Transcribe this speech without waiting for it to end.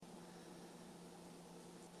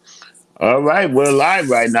All right, we're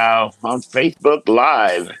live right now on Facebook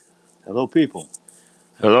Live. Hello, people.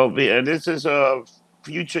 Hello, and this is a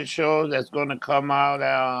future show that's going to come out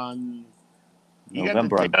on. You got the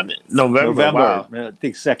November. date on it? November. November. Wow, I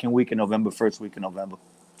think second week in November, first week in November.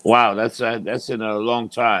 wow, that's in a long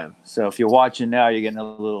time. So if you're watching now, you're getting a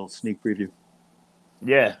little sneak preview.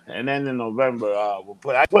 Yeah, and then in November, I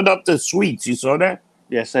put up the suites. You saw that?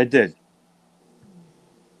 Yes, I did.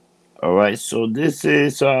 All right, so this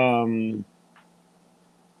is I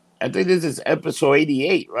think this is episode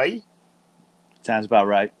 88, right? Sounds about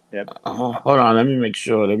right. Yep. Hold on, let me make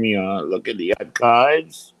sure. Let me look at the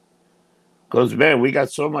archives. Cause man, we got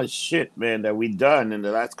so much shit, man, that we done in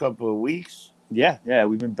the last couple of weeks. Yeah.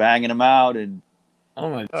 We've been banging them out, and Oh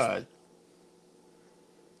my god!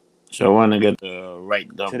 So I want to get the right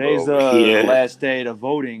number today's over the here. last day of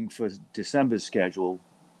voting for December's schedule.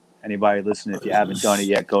 Anybody listening, if you haven't done it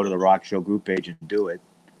yet, go to the Rock Show group page and do it.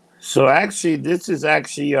 So actually, this is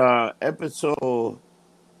actually episode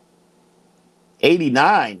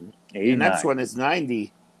 89. 89. The next one is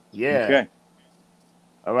 90. Yeah. Okay.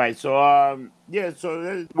 All right. So yeah.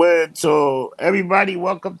 So everybody,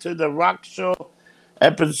 welcome to the Rock Show,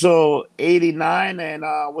 episode 89, and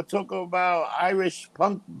we're talking about Irish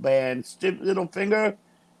punk band Stiff Little Finger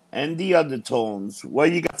and the Undertones.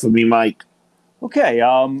 What you got for me, Mike? Okay.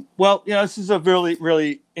 Well, this is a really,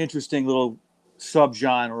 really interesting little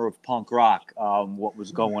subgenre of punk rock. What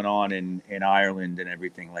was going on in Ireland and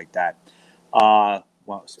everything like that.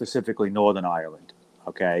 Well, specifically Northern Ireland.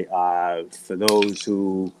 Okay. For those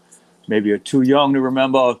who maybe are too young to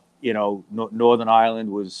remember, Northern Ireland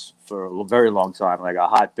was for a very long time like a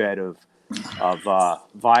hotbed of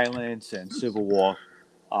violence and civil war.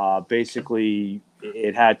 Basically,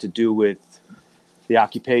 it had to do with the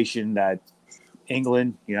occupation that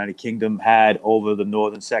England, United Kingdom, had over the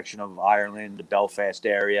northern section of Ireland, the Belfast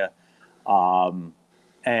area. And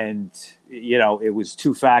it was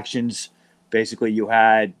two factions. Basically, you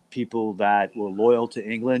had people that were loyal to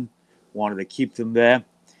England, wanted to keep them there.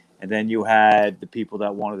 And then you had the people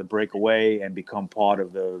that wanted to break away and become part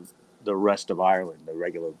of the rest of Ireland, the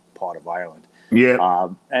regular part of Ireland. Yeah.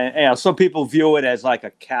 And some people view it as like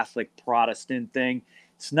a Catholic Protestant thing.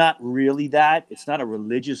 It's not really that. It's not a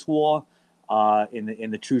religious war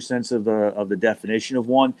in the true sense of the definition of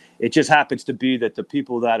one. It just happens to be that the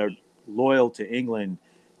people that are loyal to England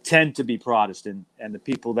tend to be Protestant, and the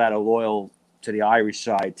people that are loyal to the Irish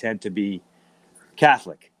side tend to be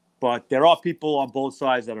Catholic. But there are people on both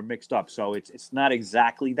sides that are mixed up, so it's not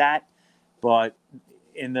exactly that. But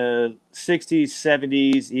in the 60s,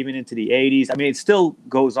 70s, even into the 80s, I mean, it still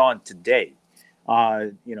goes on today.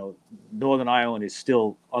 Northern Ireland is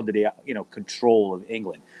still under the control of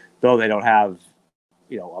England, though they don't have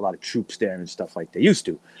a lot of troops there and stuff like they used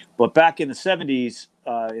to. But back in the 70s,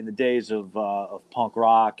 in the days of punk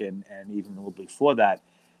rock and even a little before that,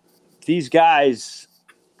 these guys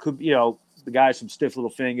could, the guys from Stiff Little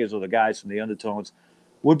Fingers or the guys from the Undertones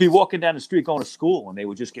would be walking down the street going to school, and they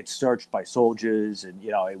would just get searched by soldiers, and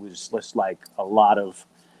it was just like a lot of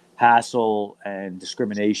hassle and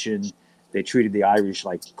discrimination. They treated the Irish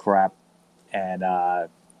like crap, and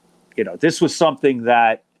this was something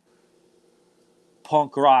that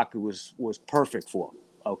punk rock was perfect for.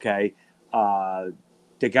 Okay,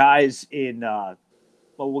 the guys in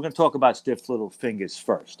well, we're going to talk about Stiff Little Fingers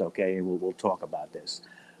first, okay, and we'll talk about this.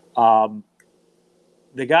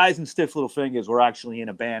 The guys in Stiff Little Fingers were actually in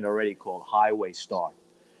a band already called Highway Star,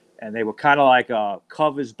 and they were kind of like a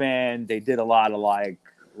covers band. They did a lot of like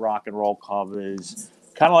rock and roll covers,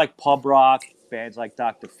 kind of like pub rock bands like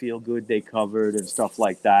Dr. Feelgood they covered and stuff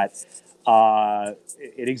like that.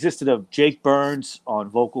 It existed of Jake Burns on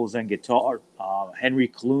vocals and guitar, Henry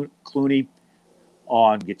Clooney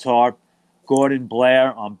on guitar, Gordon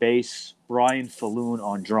Blair on bass, Brian Falloon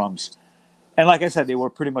on drums. And like I said, they were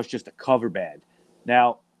pretty much just a cover band.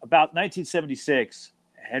 Now, about 1976,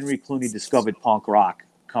 Henry Clooney discovered punk rock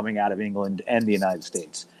coming out of England and the United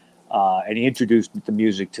States, and he introduced the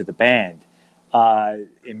music to the band.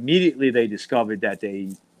 Immediately, they discovered that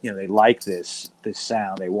they liked this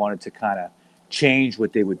sound. They wanted to kind of change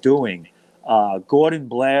what they were doing. Gordon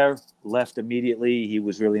Blair left immediately. He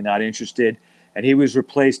was really not interested, and he was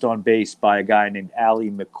replaced on bass by a guy named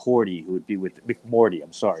Ali McMorty, who would be with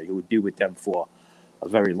them for a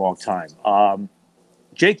very long time.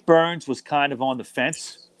 Jake Burns was kind of on the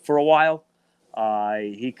fence for a while.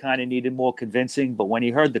 He kind of needed more convincing, but when he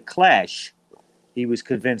heard The Clash, he was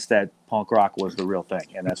convinced that punk rock was the real thing,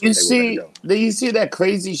 and that's what they were going to do. Did you see that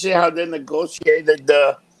crazy shit? How they negotiated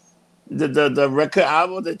the the record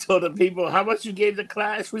album that told the people how much you gave the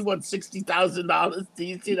Clash? We won $60,000. Do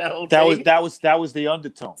you see that whole thing? That was the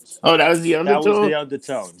Undertones. Oh, that was the That was Undertone. the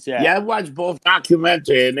Undertones. Yeah. Yeah, I watched both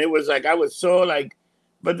documentary, and it was like I was so like,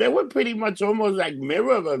 but they were pretty much almost like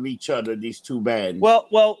mirror of each other. These two bands.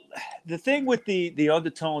 Well, the thing with the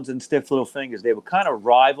Undertones and Stiff Little Fingers, they were kind of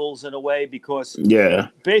rivals in a way because Yeah,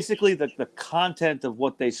 basically the content of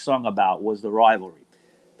what they sung about was the rivalry.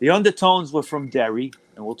 The Undertones were from Derry,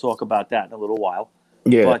 and we'll talk about that in a little while.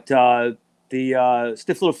 yeah. But the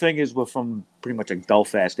Stiff Little Fingers were from pretty much like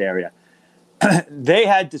Belfast area. They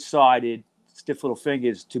had decided, Stiff Little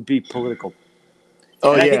Fingers, to be political.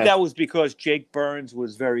 Oh, And I yeah. think that was because Jake Burns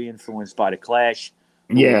was very influenced by the Clash,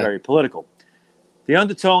 who were Yeah. very political. The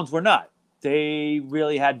Undertones were not. They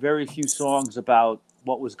really had very few songs about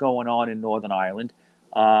what was going on in Northern Ireland.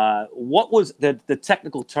 What was the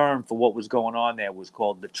technical term for what was going on there was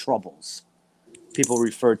called the Troubles. People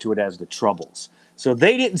referred to it as the Troubles. So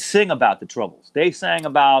they didn't sing about the Troubles. They sang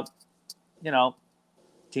about,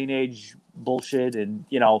 teenage bullshit and,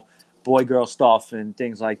 boy-girl stuff and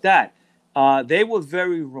things like that. They were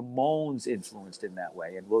very Ramones influenced in that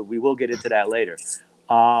way, and we will get into that later.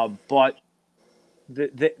 But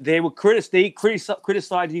they were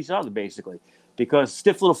criticized each other basically because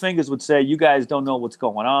Stiff Little Fingers would say, "You guys don't know what's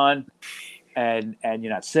going on, and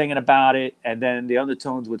you're not singing about it." And then the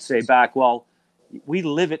Undertones would say back, "Well, we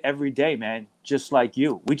live it every day, man, just like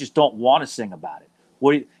you. We just don't want to sing about it.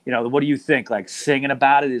 What do you think? Like singing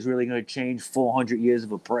about it is really going to change 400 years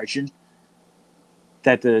of oppression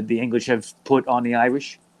that the English have put on the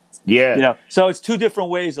Irish?" Yeah. So it's two different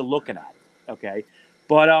ways of looking at it. Okay,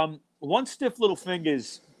 but once Stiff Little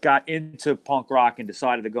Fingers got into punk rock and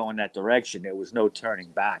decided to go in that direction, there was no turning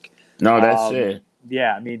back. No, that's it.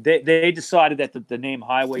 Yeah, I mean, they decided that the name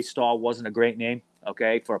Highway Star wasn't a great name,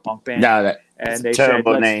 okay, for a punk band. No, and they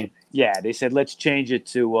terrible said, name. Yeah, they said, let's change it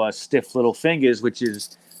to Stiff Little Fingers, which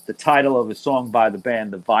is the title of a song by the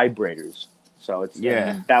band, The Vibrators. So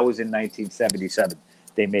that was in 1977.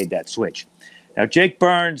 They made that switch. Now, Jake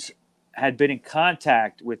Burns had been in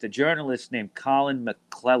contact with a journalist named Colin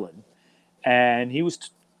McClellan, and he was,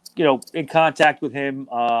 in contact with him,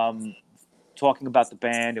 talking about the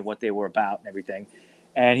band and what they were about and everything.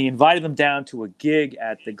 And he invited them down to a gig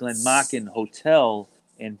at the Glenmachan Hotel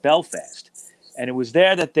in Belfast. And it was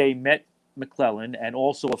there that they met McClellan and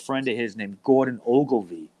also a friend of his named Gordon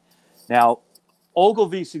Ogilvie. Now,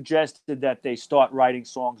 Ogilvie suggested that they start writing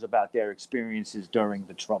songs about their experiences during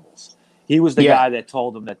the Troubles. He was the guy that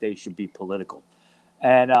told them that they should be political.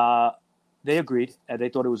 And they agreed, and they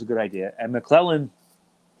thought it was a good idea. And McClellan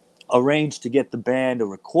arranged to get the band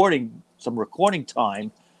some recording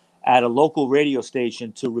time at a local radio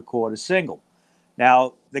station to record a single.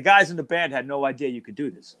 Now, the guys in the band had no idea you could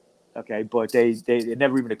do this, okay? But it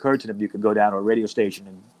never even occurred to them you could go down to a radio station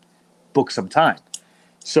and book some time.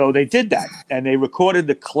 So they did that, and they recorded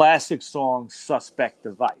the classic song Suspect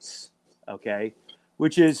Device, okay?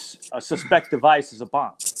 Which is a suspect device is a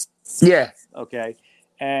bomb. Yeah. Okay.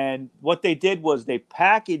 And what they did was they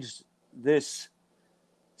packaged this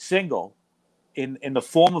single in the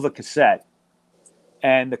form of a cassette,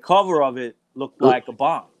 and the cover of it looked like a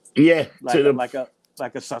bomb. Yeah. Like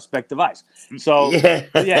a suspect device. So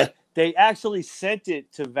they actually sent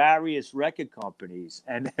it to various record companies,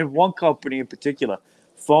 and one company in particular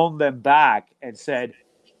phoned them back and said,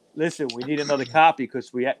 "Listen, we need another copy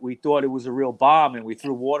because we thought it was a real bomb and we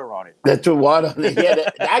threw water on it." They threw water on it. Yeah,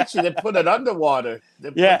 actually, they put it underwater. They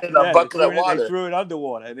put it in a bucket of water. They threw it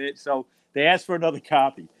underwater. And so they asked for another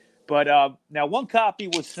copy. But now one copy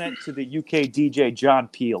was sent to the UK DJ John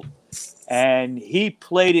Peel. And he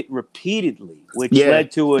played it repeatedly, which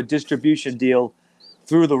led to a distribution deal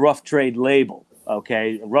through the Rough Trade label.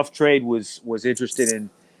 Okay, Rough Trade was interested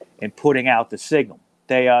in putting out the signal.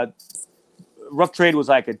 Rough Trade was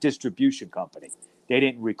like a distribution company. They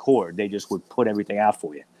didn't record. They just would put everything out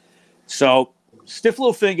for you. So Stiff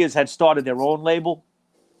Little Fingers had started their own label,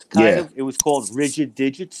 kind of. It was called Rigid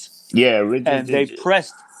Digits. Yeah, Rigid and Digits. They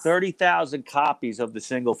pressed 30,000 copies of the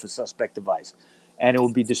single for Suspect Device. And it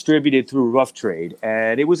would be distributed through Rough Trade.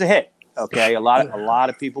 And it was a hit. Okay, a lot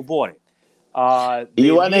of people bought it.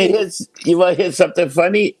 You want to hear something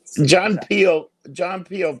funny? John Peel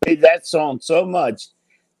played that song so much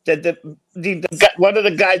that one of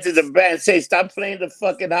the guys in the band say, "Stop playing the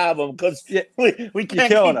fucking album because we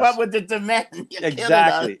can't keep up with the demand."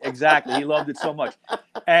 Exactly. He loved it so much.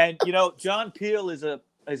 And John Peel is a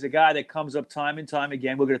guy that comes up time and time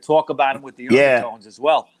again. We're going to talk about him with the Undertones as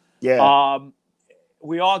well. Yeah.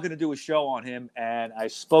 We are going to do a show on him, and I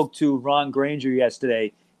spoke to Ron Granger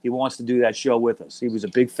yesterday. He wants to do that show with us. He was a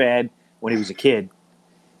big fan when he was a kid.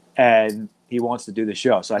 and he wants to do the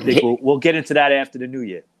show. So I think we'll get into that after the new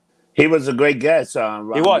year. He was a great guest,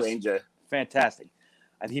 Ron He was Granger. fantastic,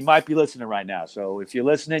 and he might be listening right now. So if you're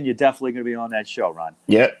listening, you're definitely going to be on that show, Ron.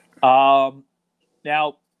 Yep.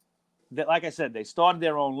 Now, like I said, they started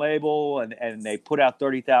their own label, and they put out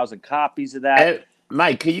 30,000 copies of that. And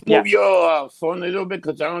Mike, can you move your phone a little bit,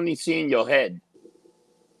 because I'm only seeing your head.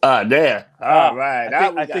 There. All right.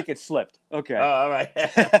 I think it slipped. Okay. All right.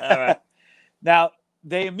 All right. Now,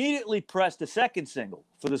 they immediately pressed a second single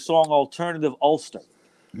for the song Alternative Ulster.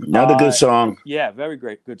 Another good song. Yeah, very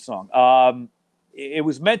great. Good song. It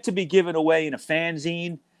was meant to be given away in a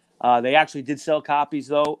fanzine. They actually did sell copies,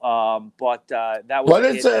 though. But that was what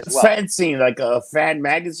is a fanzine? Like a fan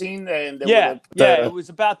magazine? And it was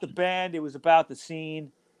about the band. It was about the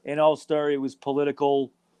scene in Ulster. It was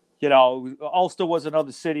political. You know, Ulster was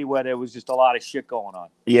another city where there was just a lot of shit going on.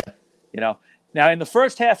 Yeah. You know, now in the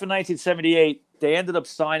first half of 1978, they ended up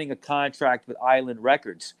signing a contract with Island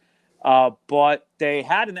Records, but they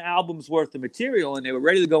had an album's worth of material and they were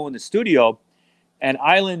ready to go in the studio, and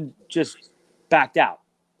Island just backed out.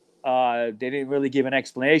 They didn't really give an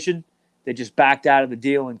explanation. They just backed out of the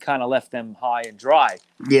deal and kind of left them high and dry.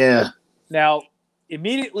 Yeah. Now,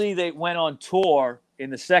 immediately they went on tour in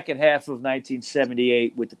the second half of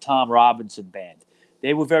 1978 with the Tom Robinson Band.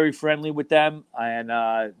 They were very friendly with them,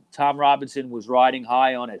 and Tom Robinson was riding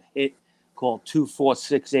high on a hit called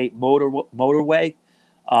 2468 Motorway,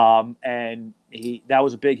 and that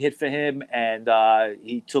was a big hit for him, and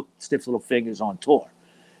he took Stiff Little Fingers on tour.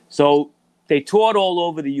 So they toured all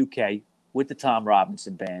over the UK with the Tom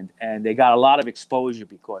Robinson Band, and they got a lot of exposure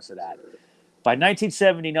because of that. By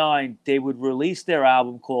 1979, they would release their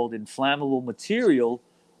album called Inflammable Material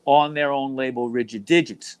on their own label, Rigid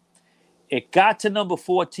Digits. It got to number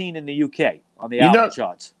 14 in the UK on the album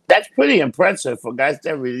charts. That's pretty impressive for guys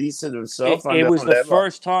that release it themselves. It was the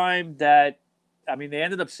first time that, they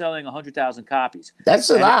ended up selling 100,000 copies.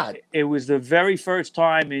 That's a lot. It was the very first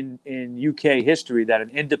time in UK history that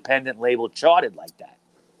an independent label charted like that.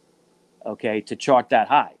 Okay, to chart that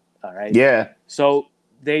high. All right. Yeah. So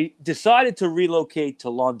they decided to relocate to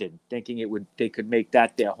London, thinking they could make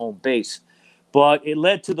that their home base. But it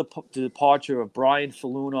led to the departure of Brian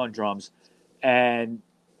Falloon on drums, and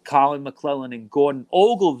Colin McClellan and Gordon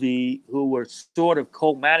Ogilvie, who were sort of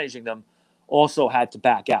co-managing them, also had to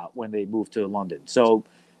back out when they moved to London. So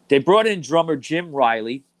they brought in drummer Jim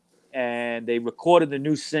Riley, and they recorded the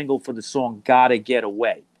new single for the song Gotta Get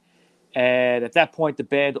Away. And at that point, the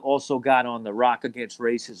band also got on the Rock Against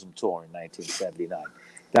Racism tour in 1979.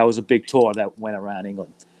 That was a big tour that went around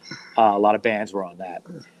England. A lot of bands were on that.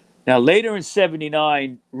 Now, later in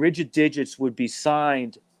 79, Rigid Digits would be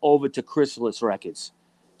signed over to Chrysalis Records.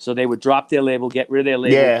 So they would drop their label, get rid of their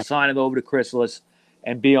label, sign it over to Chrysalis,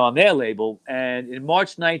 and be on their label. And in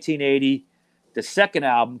March 1980, the second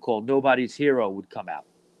album called Nobody's Hero would come out.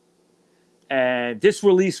 And this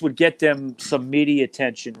release would get them some media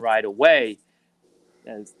attention right away.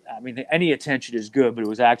 Any attention is good, but it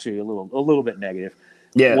was actually a little bit negative.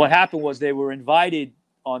 Yeah. What happened was they were invited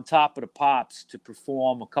on Top of the Pops to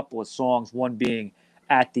perform a couple of songs, one being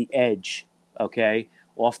At the Edge, okay,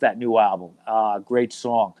 off that new album. Great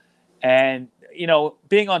song. And,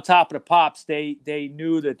 being on Top of the Pops, they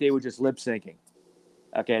knew that they were just lip syncing.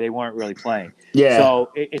 Okay, they weren't really playing. Yeah.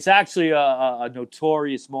 So it's actually a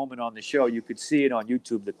notorious moment on the show. You could see it on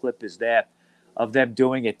YouTube. The clip is there of them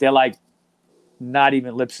doing it. They're like not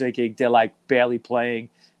even lip syncing. They're like barely playing.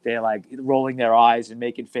 They're like rolling their eyes and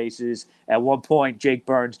making faces. At one point, Jake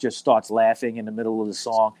Burns just starts laughing in the middle of the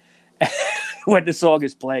song. When the song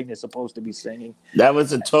is playing, they're supposed to be singing. That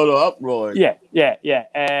was a total uproar. Yeah.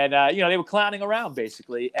 And, they were clowning around,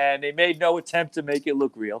 basically, and they made no attempt to make it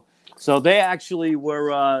look real. So they actually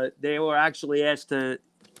were asked to,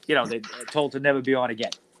 they told to never be on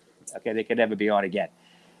again. Okay, they could never be on again.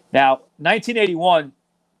 Now, 1981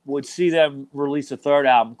 would see them release a third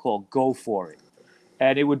album called Go For It.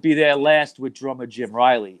 And it would be their last with drummer Jim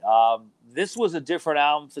Riley. This was a different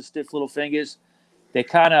album for Stiff Little Fingers. They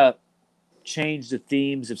kind of changed the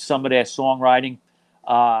themes of some of their songwriting.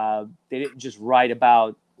 They didn't just write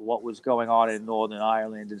about what was going on in Northern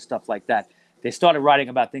Ireland and stuff like that. They started writing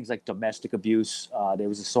about things like domestic abuse. There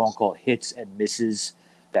was a song called Hits and Misses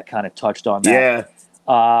that kind of touched on that.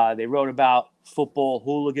 Yeah. They wrote about football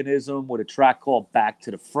hooliganism with a track called Back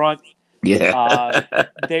to the Front. Yeah.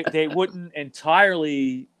 They wouldn't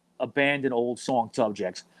entirely abandon old song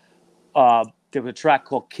subjects. There was a track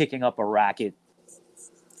called Kicking Up a Racket,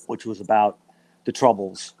 which was about the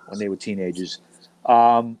troubles when they were teenagers.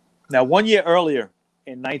 Now, 1 year earlier,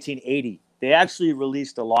 in 1980, they actually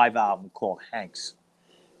released a live album called Hanks.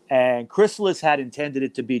 And Chrysalis had intended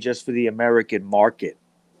it to be just for the American market.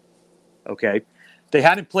 Okay, they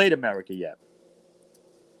hadn't played America yet,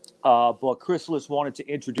 but Chrysalis wanted to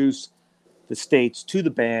introduce the States to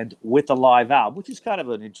the band with a live album, which is kind of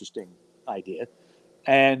an interesting idea,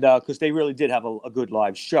 and because they really did have a good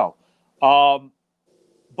live show.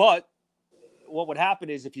 But what would happen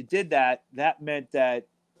is if you did that, that meant that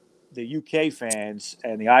the UK fans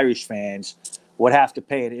and the Irish fans would have to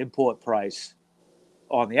pay an import price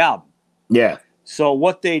on the album. Yeah. So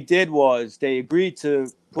what they did was they agreed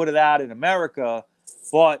to put it out in America,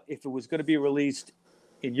 but if it was going to be released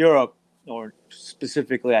in Europe, or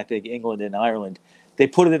specifically, I think, England and Ireland, they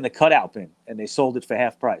put it in the cutout bin and they sold it for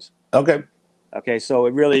half price. Okay. Okay, so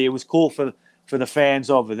it was cool for the fans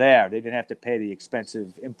over there. They didn't have to pay the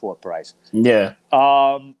expensive import price. Yeah.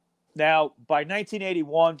 Now, by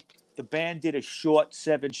 1981, the band did a short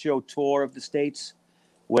 7-show tour of the States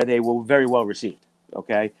where they were very well received.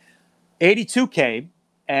 Okay, 82 came,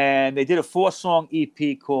 and they did a 4-song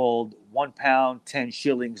EP called 1 Pound, 10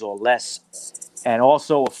 Shillings or Less, and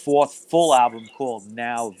also a 4th full album called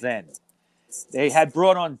Now Then. They had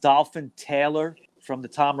brought on Dolphin Taylor from the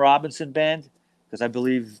Tom Robinson Band, because I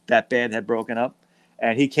believe that band had broken up,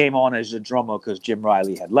 and he came on as a drummer because Jim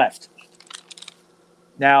Riley had left.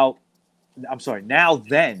 Now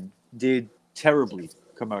Then did terribly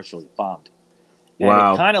commercially, bombed. And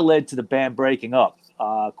Wow. it kind of led to the band breaking up.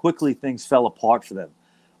 Quickly, things fell apart for them.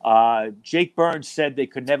 Jake Burns said they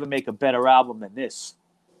could never make a better album than this,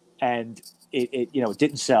 and it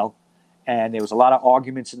didn't sell. And there was a lot of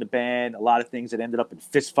arguments in the band, a lot of things that ended up in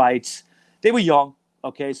fistfights. They were young,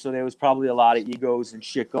 okay, so there was probably a lot of egos and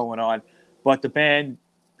shit going on. But the band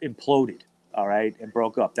imploded, all right, and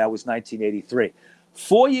broke up. That was 1983.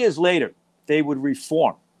 4 years later, they would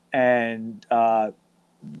reform, and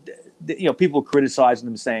people criticizing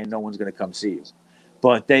them, saying no one's going to come see you.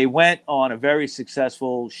 But they went on a very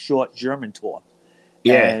successful short German tour.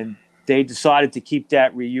 Yeah. And they decided to keep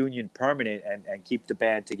that reunion permanent and keep the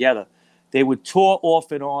band together. They would tour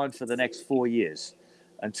off and on for the next 4 years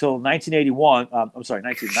until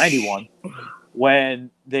 1991, when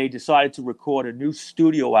they decided to record a new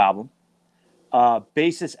studio album.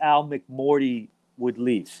 Bassist Al McMorty would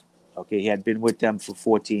leave. Okay, he had been with them for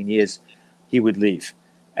 14 years. He would leave.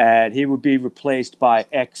 And he would be replaced by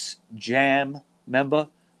ex-Jam member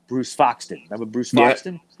Bruce Foxton. Remember Bruce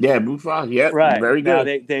Foxton? Yeah, Bruce Foxton. Yeah, right. Very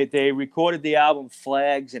good. Now, they recorded the album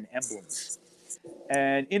Flags and Emblems.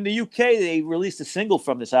 And in the UK, they released a single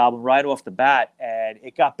from this album right off the bat, and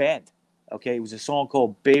it got banned. Okay, it was a song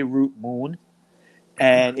called Beirut Moon.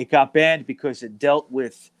 And it got banned because it dealt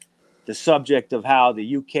with the subject of how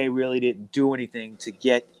the UK really didn't do anything to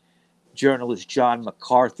get journalist John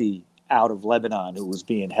McCarthy out of Lebanon, who was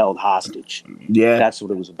being held hostage. Yeah. That's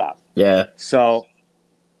what it was about. Yeah. So,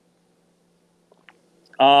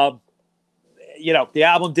 the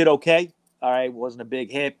album did okay. All right, it wasn't a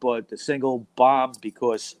big hit, but the single bombed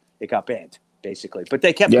because it got banned, basically. But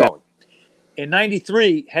they kept going. In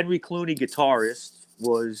 93, Henry Clooney, guitarist,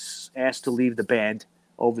 was asked to leave the band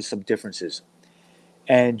over some differences.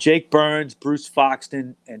 And Jake Burns, Bruce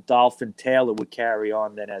Foxton, and Dolphin Taylor would carry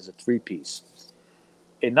on then as a 3-piece.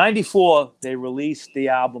 In 94, they released the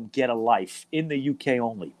album Get a Life in the UK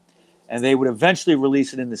only. And they would eventually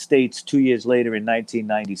release it in the States 2 years later in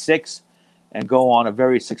 1996 and go on a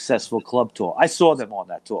very successful club tour. I saw them on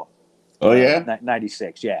that tour. Oh, yeah?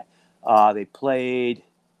 96, yeah. They played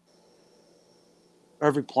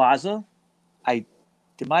Irving Plaza.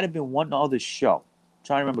 There might have been one other show. I'm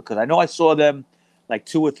trying to remember, because I know I saw them like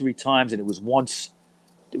 2 or 3 times, and it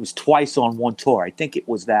was twice on one tour. I think it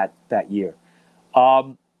was that year.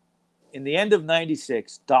 In the end of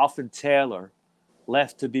 96, Dolphin Taylor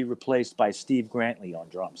left to be replaced by Steve Grantley on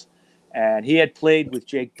drums. And he had played with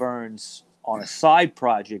Jake Burns on a side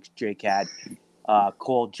project Jake had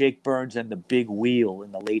called Jake Burns and the Big Wheel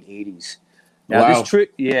in the late 80s. Now, wow.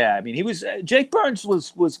 He was Jake Burns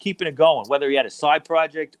was keeping it going, whether he had a side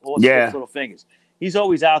project or Six Little Fingers. He's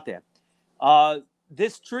always out there.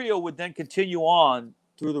 This trio would then continue on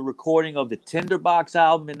through the recording of the Tinderbox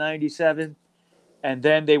album in 97, and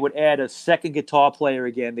then they would add a second guitar player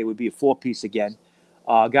again. They would be a 4-piece again,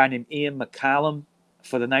 a guy named Ian McCallum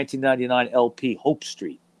for the 1999 LP Hope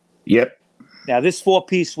Street. Yep. Now, this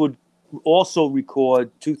 4-piece would also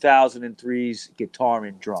record 2003's Guitar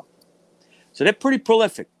and Drum. So they're pretty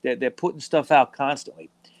prolific. They're putting stuff out constantly.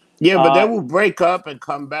 Yeah, but they will break up and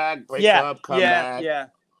come back, break up, come back. Yeah.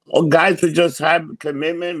 Or guys would just have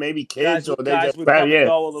commitment, maybe kids, or they just would come and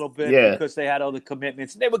go a little bit because they had other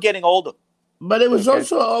commitments. They were getting older. But it was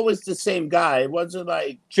also always the same guy. It wasn't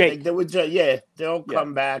like Jake. they would just they all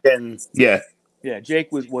come back and Yeah,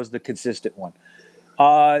 Jake was the consistent one.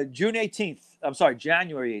 January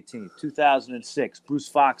 18th, 2006, Bruce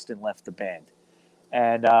Foxton left the band.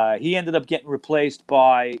 And he ended up getting replaced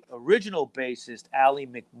by original bassist Ali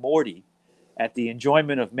McMorty at the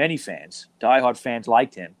enjoyment of many fans. Diehard fans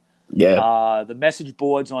liked him. Yeah. The message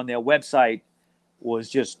boards on their website was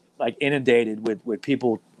just like inundated with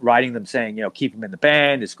people writing them saying, keep him in the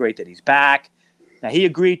band. It's great that he's back. Now, he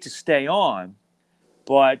agreed to stay on,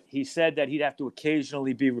 but he said that he'd have to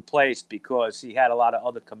occasionally be replaced because he had a lot of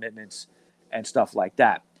other commitments and stuff like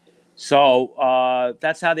that. So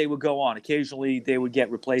that's how they would go on. Occasionally, they would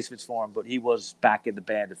get replacements for him, but he was back in the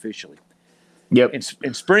band officially. Yep.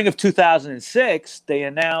 In spring of 2006, they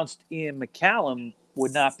announced Ian McCallum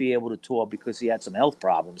would not be able to tour because he had some health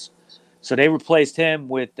problems. So they replaced him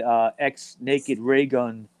with ex-Naked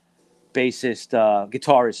Raygun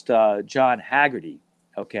guitarist John Haggerty.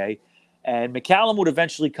 Okay, and McCallum would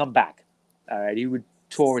eventually come back. All right, he would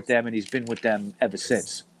tour with them, and he's been with them ever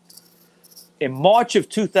since. In March of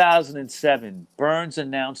 2007, Burns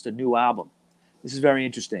announced a new album. This is very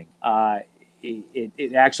interesting.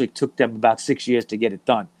 It actually took them about 6 years to get it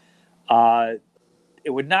done.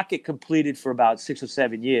 It would not get completed for about 6 or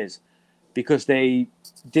 7 years because they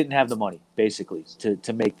didn't have the money, basically,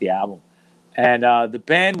 to make the album. And the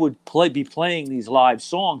band would be playing these live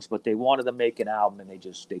songs, but they wanted to make an album, and they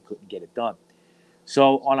couldn't get it done.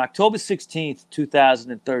 So on October 16th,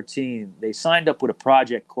 2013, they signed up with a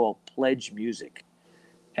project called Pledge Music.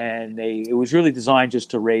 And it was really designed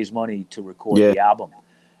just to raise money to record the album.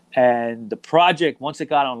 And the project, once it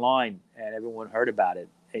got online and everyone heard about it,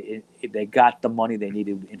 they got the money they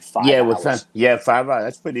needed in 5 hours. 5 hours.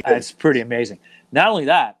 That's pretty good. That's pretty amazing. Not only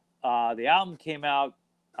that, the album came out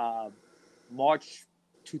March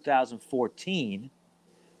 2014,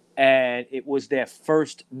 and it was their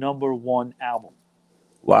first #1 album.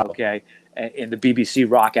 Wow. Okay, in the BBC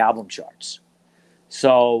rock album charts.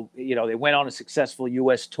 So, they went on a successful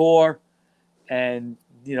U.S. tour, and,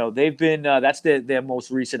 they've been, that's their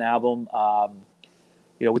most recent album.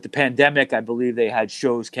 With the pandemic, I believe they had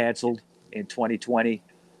shows canceled in 2020.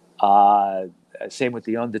 Same with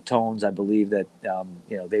the Undertones. I believe that,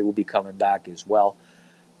 they will be coming back as well.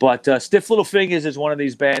 But Stiff Little Fingers is one of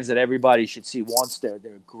these bands that everybody should see once. They're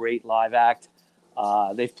a great live act.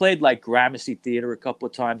 They've played like Gramercy Theater a couple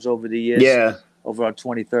of times over the years. Yeah. Over on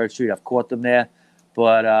 23rd Street. I've caught them there.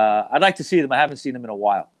 But I'd like to see them. I haven't seen them in a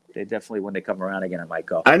while. They definitely, when they come around again, I might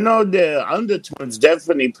go. I know the Undertones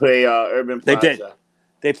definitely play Urban Plaza. They did.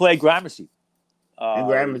 They played Gramercy. In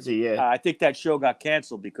Gramercy, yeah. I think that show got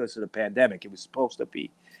canceled because of the pandemic. It was supposed to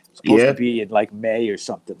be in like May or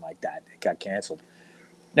something like that. It got canceled.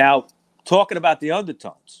 Now, talking about the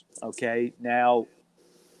Undertones, okay? Now,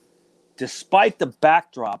 despite the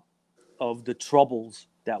backdrop of the troubles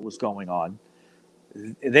that was going on,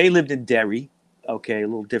 they lived in Derry, okay, a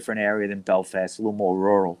little different area than Belfast, a little more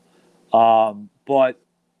rural. But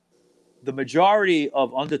the majority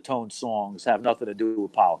of Undertone songs have nothing to do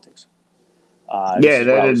with politics. What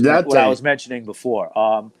I was mentioning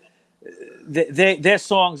before. Their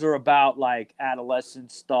songs are about like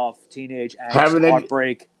adolescent stuff, teenage angst,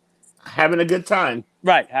 heartbreak. Having a good time.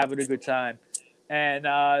 Right, having a good time. And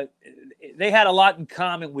they had a lot in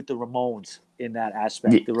common with the Ramones in that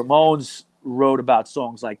aspect. The Ramones wrote about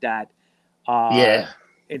songs like that.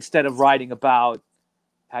 Instead of writing about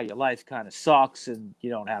how your life kind of sucks and you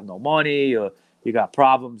don't have no money or you got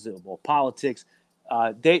problems or politics,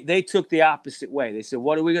 they took the opposite way. They said,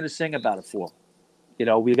 what are we going to sing about it for?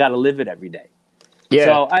 We got to live it every day. Yeah.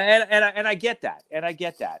 So I get that.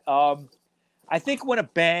 I think when a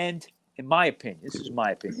band, in my opinion, this is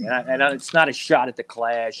my opinion, and it's not a shot at the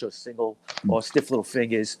Clash or Single or Stiff Little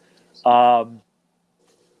Fingers. I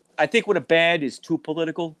think when a band is too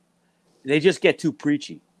political, they just get too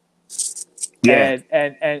preachy. Yeah.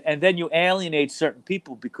 And then you alienate certain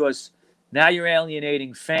people because now you're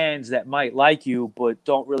alienating fans that might like you but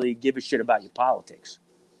don't really give a shit about your politics.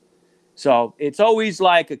 So it's always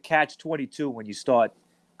like a catch-22 when you start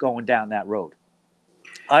going down that road.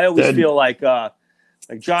 I always feel like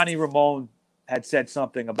Johnny Ramone had said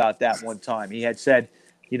something about that one time. He had said,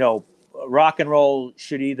 rock and roll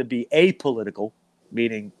should either be apolitical,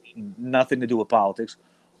 meaning nothing to do with politics,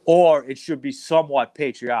 or it should be somewhat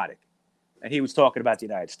patriotic. And he was talking about the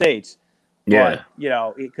United States. Yeah.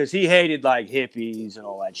 But, because he hated like hippies and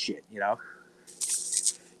all that shit,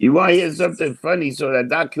 You want to hear something funny? So that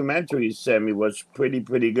documentary you sent me was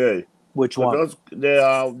pretty good. Which one?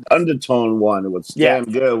 The Undertone one. It was damn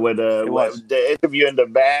good with the interview in the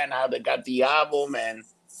band, how they got the album. And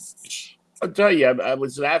I'll tell you, I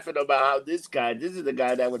was laughing about how this is the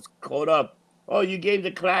guy that was caught up. Oh, you gave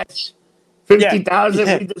the Clash Yeah, 50,000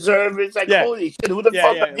 yeah, we deserve. It's like, yeah, holy shit, who the yeah,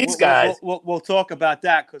 fuck yeah. are these guys? We'll talk about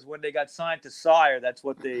that because when they got signed to Sire, that's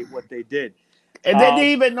what they did. And they didn't Um,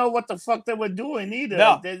 even know what the fuck they were doing either.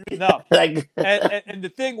 no, Like, they, no. like, And the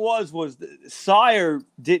thing was Sire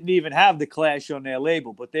didn't even have the Clash on their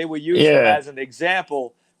label, but they were using them yeah, as an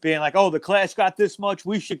example, being like, "Oh, the Clash got this much,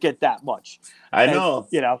 we should get that much." I And know.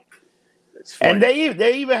 it's And funny.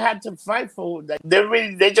 they even had to fight for like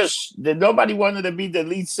nobody wanted to be the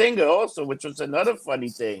lead singer also, which was another funny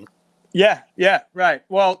thing. Yeah, right.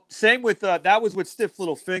 Well, same with that was with Stiff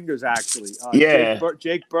Little Fingers actually. Yeah,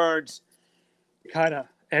 Jake Burns kind of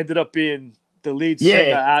ended up being the lead singer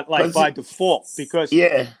yeah, at like cause by default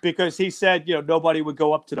yeah, because he said nobody would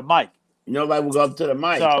go up to the mic, nobody would go up to the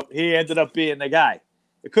mic. so he ended up being the guy.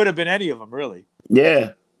 It could have been any of them really.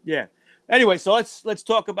 Yeah. Yeah. Anyway, so let's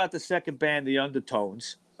talk about the second band, the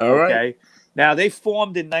Undertones. All right. Okay. Now they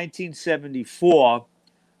formed in 1974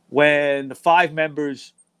 when the five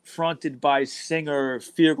members, fronted by singer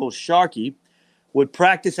Feargal Sharkey, would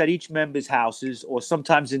practice at each member's houses or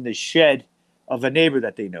sometimes in the shed of a neighbor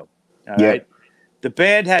that they knew. All Yeah. right. The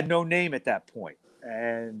band had no name at that point,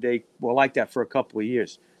 and they were like that for a couple of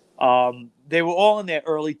years. They were all in their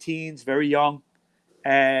early teens, very young,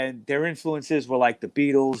 and their influences were like the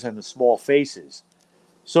Beatles and the Small Faces.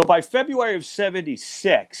 So by February of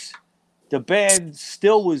 76, the band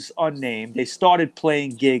still was unnamed. They started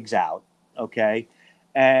playing gigs out, okay?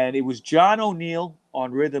 And it was John O'Neill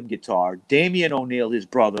on rhythm guitar, Damian O'Neill, his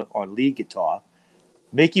brother, on lead guitar,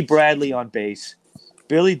 Mickey Bradley on bass,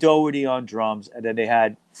 Billy Doherty on drums, and then they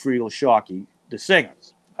had Friedel Sharkey, the singer,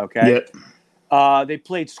 okay? Yep. They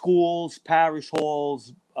played schools, parish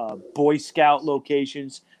halls, Boy Scout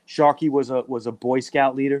locations. Sharkey was a Boy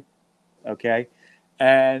Scout leader, okay?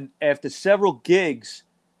 And after several gigs,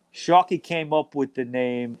 Sharkey came up with the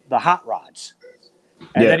name the Hot Rods.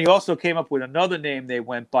 And then he also came up with another name they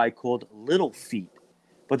went by called Little Feat.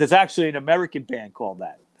 But there's actually an American band called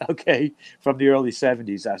that, okay, from the early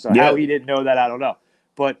 70s. So how he didn't know that, I don't know.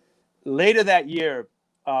 But later that year,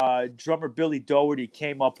 drummer Billy Doherty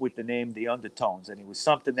came up with the name The Undertones, and it was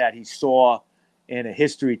something that he saw in a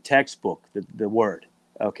history textbook, the word,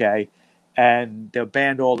 okay? And the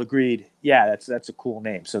band all agreed, yeah, that's a cool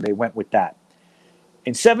name. So they went with that.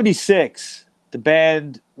 In 76, the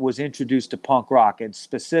band was introduced to punk rock, and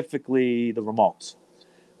specifically the Ramones,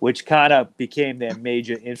 which kind of became their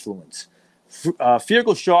major influence.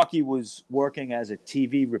 Feargal Sharkey was working as a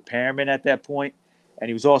TV repairman at that point, and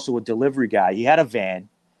he was also a delivery guy. He had a van,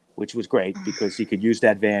 which was great because he could use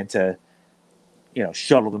that van to,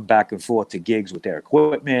 shuttle them back and forth to gigs with their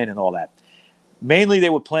equipment and all that. Mainly, they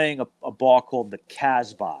were playing a bar called the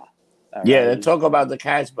Casbah. Yeah, they talk about the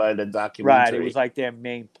Casbah in the documentary. Right, it was like their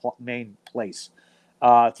main place.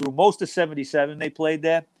 Through most of 77, they played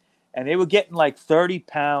there, and they were getting like 30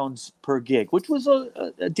 pounds per gig, which was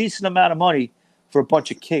a decent amount of money for a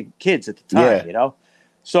bunch of kids at the time,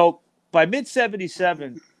 So by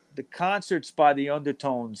mid-77, the concerts by the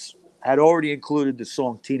Undertones had already included the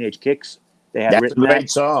song Teenage Kicks. They had That's a great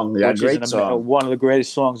song. Yeah, great song. One of the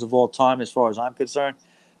greatest songs of all time as far as I'm concerned.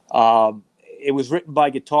 It was written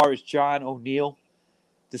by guitarist John O'Neill.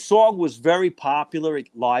 The song was very popular at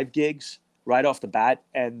live gigs right off the bat,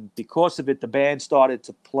 and because of it, the band started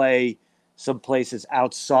to play some places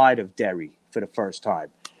outside of Derry for the first time.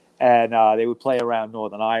 And they would play around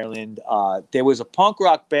Northern Ireland. There was a punk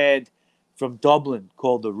rock band from Dublin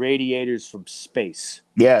called the Radiators from Space.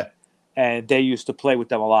 Yeah. And they used to play with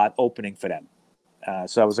them a lot, opening for them.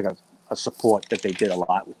 So that was like a support that they did a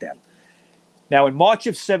lot with them. Now, in March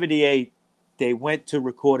of 78, they went to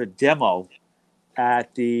record a demo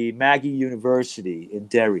at the Maggie University in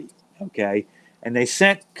Derry, okay? And they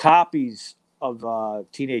sent copies of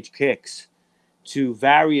Teenage Kicks to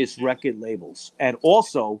various record labels and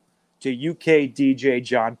also to UK DJ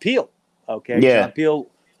John Peel, okay? Yeah. John Peel,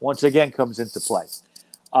 once again, comes into play.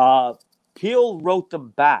 Peel wrote them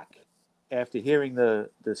back after hearing the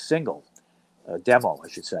single, demo, I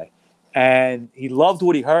should say. And he loved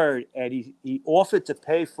what he heard, and he offered to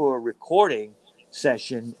pay for a recording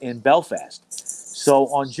session in Belfast. So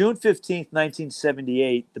on June 15th,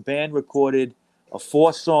 1978, the band recorded a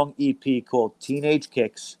 4-song EP called Teenage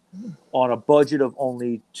Kicks on a budget of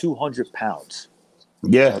only £200.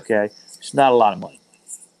 Yeah. Okay? It's not a lot of money.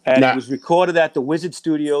 And it was recorded at the Wizard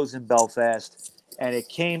Studios in Belfast, and it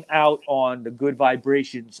came out on the Good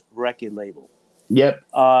Vibrations record label. Yep.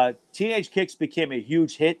 Teenage Kicks became a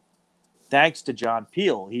huge hit thanks to John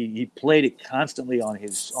Peel. He played it constantly on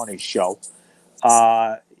his show.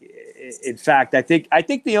 In fact, I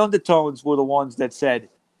think the Undertones were the ones that said,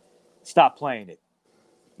 "Stop playing it."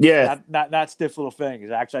 Yeah. Not Stiff Little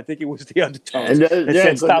Fingers. Actually, I think it was the Undertones And that yeah,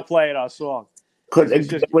 said, "Stop playing our song." because It's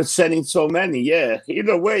just it was sending so many. Yeah.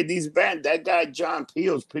 Either way, these bands, that guy John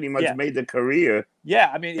Peel's pretty much yeah, made the career.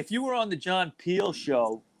 yeah. I mean, if you were on the John Peel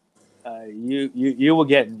show, you were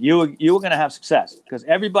going to have success because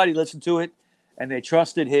everybody listened to it and they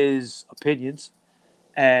trusted his opinions.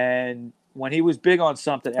 And when he was big on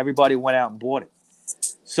something, everybody went out and bought it.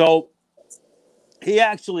 So he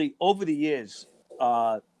actually, over the years,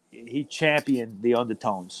 he championed the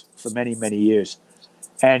Undertones for many, many years.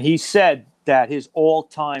 And he said that his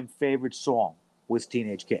all-time favorite song was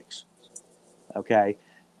Teenage Kicks. Okay.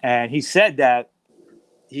 And he said that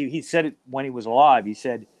he said it when he was alive. He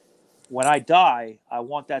said, when I die, I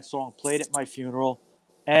want that song played at my funeral,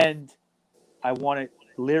 and I want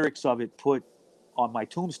lyrics of it put on my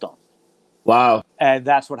tombstone. Wow. And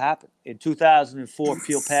that's what happened. In 2004,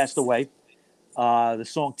 Peel passed away. The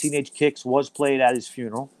song "Teenage Kicks" was played at his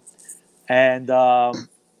funeral, and the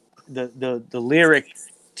lyric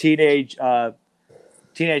 "Teenage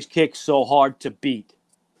Kicks so hard to beat,"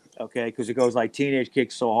 okay, because it goes like "Teenage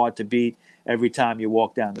Kicks so hard to beat" every time you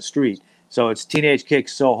walk down the street. So it's "Teenage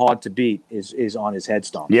Kicks so hard to beat" is on his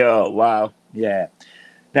headstone. Yeah. Wow. Yeah.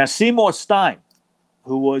 Now Seymour Stein,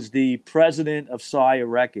 who was the president of Sire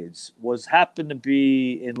Records, happened to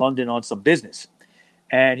be in London on some business,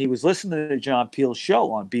 and he was listening to John Peel's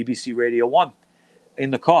show on BBC Radio 1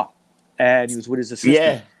 in the car, and he was with his assistant.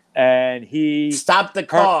 Yeah. And he stopped the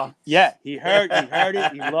car. He heard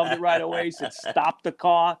it. He loved it right away. He said, "Stop the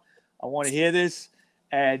car. I want to hear this."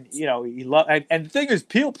 And he loved. And the thing is,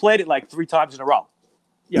 Peel played it like 3 times in a row.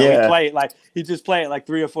 He just played it like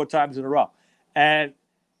 3 or 4 times in a row. And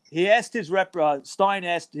he asked Stein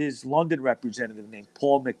asked his London representative named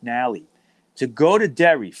Paul McNally to go to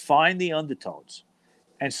Derry, find the Undertones,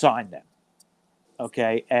 and sign them.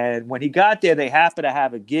 Okay. And when he got there, they happened to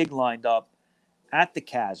have a gig lined up at the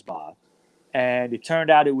Casbah, and it turned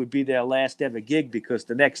out it would be their last ever gig because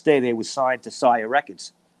the next day they were signed to Sire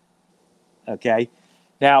Records. Okay.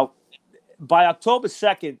 Now, by October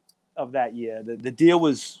 2nd of that year, the deal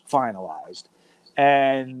was finalized,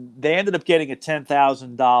 and they ended up getting a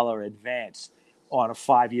 $10,000 advance on a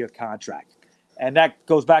 5-year contract. And that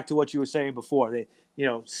goes back to what you were saying before.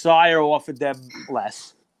 Sire offered them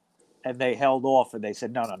less, and they held off, and they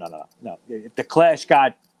said, no. If the Clash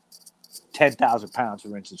got 10,000 pounds,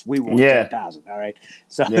 for instance, we want 10,000. All right.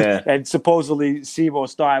 So, and supposedly Seymour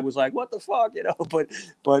Stein was like, "What the fuck,"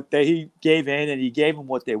 but he gave in, and he gave them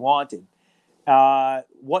what they wanted.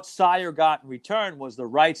 What Sire got in return was the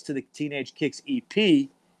rights to the Teenage Kicks EP,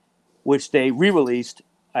 which they re-released,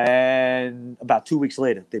 and about 2 weeks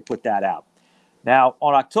later, they put that out. Now,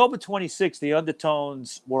 on October 26th, the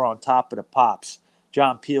Undertones were on Top of the Pops.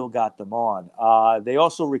 John Peel got them on. They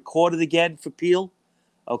also recorded again for Peel,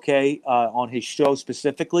 on his show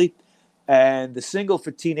specifically. And the single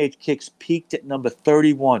for Teenage Kicks peaked at number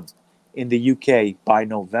 31 in the UK by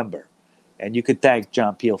November. And you could thank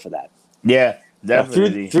John Peel for that. Yeah,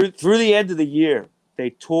 definitely. Through the end of the year,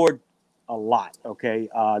 they toured a lot, okay?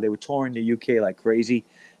 They were touring the UK like crazy.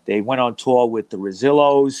 They went on tour with the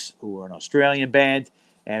Rezillos, who were an Australian band,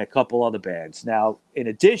 and a couple other bands. Now, in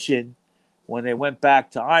addition, when they went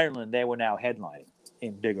back to Ireland, they were now headlining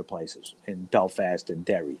in bigger places, in Belfast and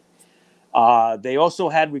Derry. They also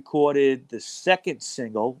had recorded the second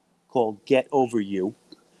single called Get Over You.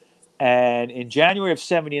 And in January of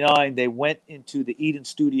 1979, they went into the Eden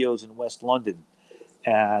Studios in West London.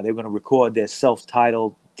 They were going to record their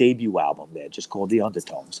self-titled debut album there, just called The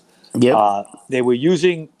Undertones. Yep. They were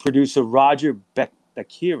using producer Roger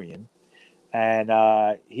Beckerian,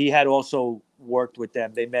 and he had also worked with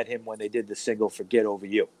them. They met him when they did the single for Get Over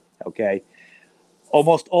You. Okay.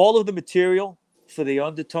 Almost all of the material for the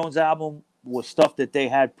Undertones album was stuff that they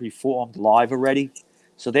had performed live already.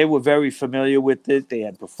 So they were very familiar with it. They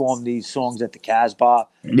had performed these songs at the Casbah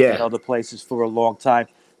and other places for a long time.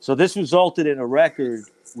 So this resulted in a record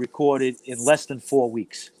recorded in less than 4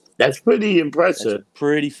 weeks. That's pretty impressive. That's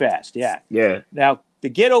pretty fast, yeah. Yeah. Now, the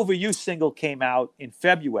Get Over You single came out in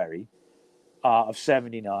February of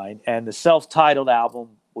 1979, and the self-titled album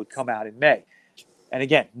would come out in May. And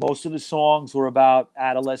again, most of the songs were about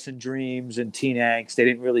adolescent dreams and teen angst. They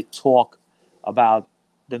didn't really talk about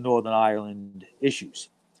the Northern Ireland issues.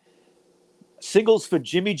 Singles for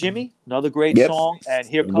Jimmy Jimmy, another great song, and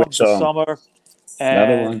Here Comes the Summer.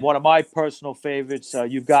 And one of my personal favorites,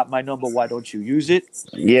 You've Got My Number, Why Don't You Use It?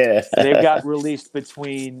 Yeah. They got released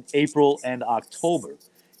between April and October.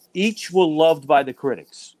 Each were loved by the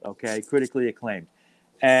critics, critically acclaimed.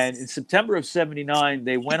 And in September of '79,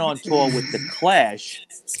 they went on tour with the Clash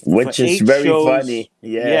for Which is 8 very shows. funny.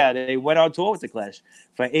 Yeah. They went on tour with the Clash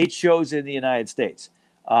for 8 shows in the United States,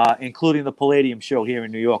 including the Palladium show here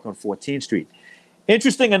in New York on 14th Street.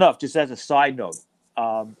 Interesting enough, just as a side note,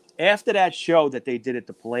 after that show that they did at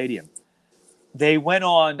the Palladium, they went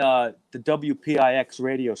on the WPIX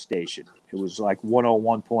radio station. It was like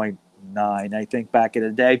 101.9, I think, back in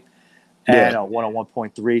the day, and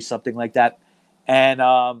 101.3, something like that.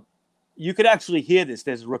 And you could actually hear this.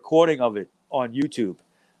 There's a recording of it on YouTube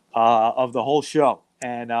of the whole show,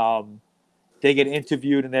 and they get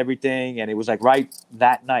interviewed and everything. And it was like right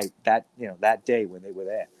that night, that day when they were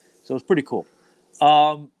there. So it was pretty cool.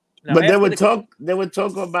 But they would talk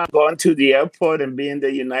about going to the airport and being in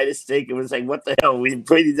the United States. It was like, what the hell? We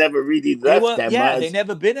pretty never really left that much. They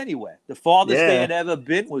never been anywhere. The farthest they had ever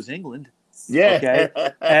been was England. Yeah. Okay.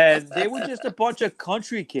 And they were just a bunch of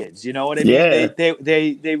country kids. You know what I mean? Yeah.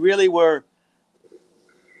 They really were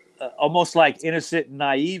almost like innocent and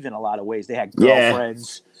naive in a lot of ways. They had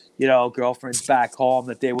girlfriends, girlfriends back home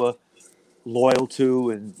that they were loyal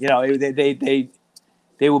to, and they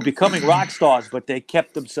were becoming rock stars, but they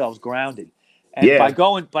kept themselves grounded. And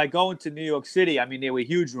by going to New York City, I mean, they were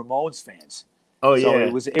huge Ramones fans. Oh, so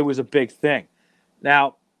yeah. it was a big thing.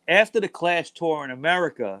 Now, after the Clash tour in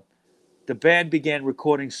America, the band began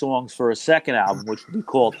recording songs for a second album, which we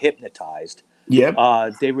called Hypnotized. Yep.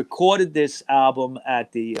 They recorded this album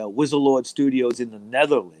at the Wizard Studios in the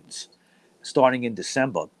Netherlands, starting in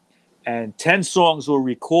December. And 10 songs were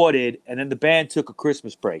recorded, and then the band took a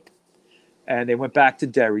Christmas break. And they went back to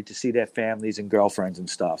Derry to see their families and girlfriends and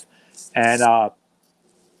stuff. And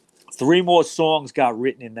 3 more songs got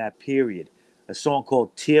written in that period. A song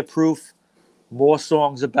called Tearproof, more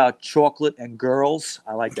songs about chocolate and girls.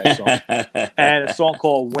 I like that song. And a song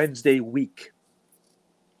called Wednesday Week.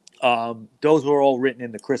 Those were all written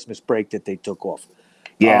in the Christmas break that they took off.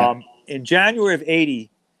 Yeah. In January of '80,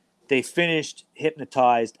 they finished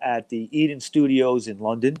Hypnotized at the Eden Studios in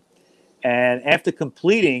London. And after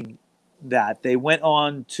completing that, they went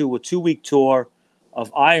on to a 2-week tour of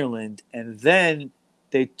Ireland, and then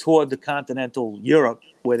they toured the continental Europe,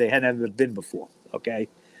 where they had never been before, okay?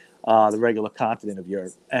 The regular continent of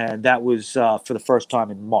Europe. And that was for the first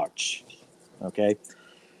time in March, okay?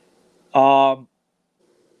 Also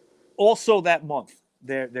that month,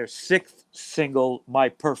 their 6th single, My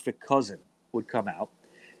Perfect Cousin, would come out.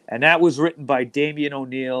 And that was written by Damien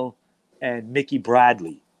O'Neill and Mickey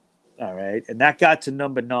Bradley, all right? And that got to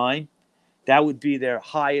number 9. That would be their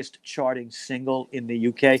highest charting single in the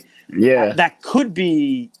UK. Yeah. That could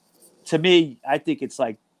be, to me, I think it's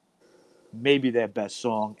like maybe their best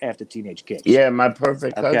song after Teenage Kicks. Yeah, My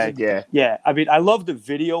Perfect Cousin, yeah. Yeah, I mean, I love the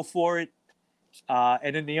video for it.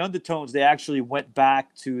 And in the undertones, they actually went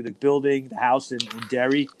back to the building, the house in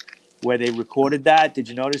Derry, where they recorded that. Did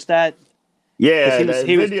you notice that? Yeah,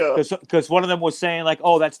 video. Because one of them was saying, like,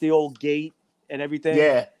 oh, that's the old gate and everything.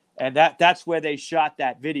 Yeah. And that's where they shot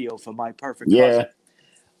that video for My Perfect Cousin.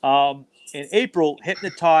 In April,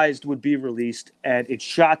 Hypnotized would be released, and it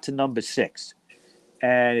shot to number 6.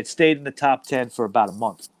 And it stayed in the top 10 for about a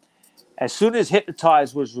month. As soon as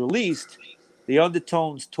Hypnotized was released, the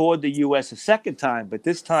Undertones toured the U.S. a second time, but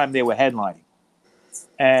this time they were headlining.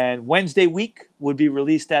 And Wednesday Week would be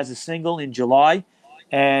released as a single in July,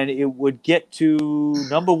 and it would get to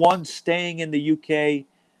number 1, staying in the U.K.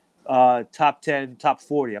 Top 10, top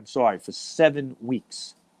 40, for 7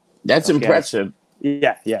 weeks. That's impressive.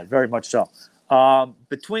 Yeah, very much so.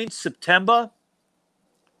 Between September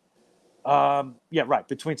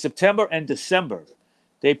and December,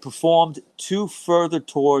 they performed 2 further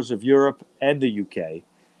tours of Europe and the UK.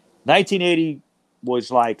 1980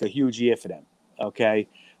 was like a huge year for them, okay?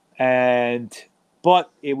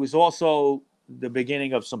 But it was also the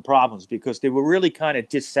beginning of some problems because they were really kind of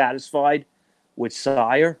dissatisfied with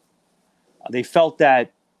Sire. They felt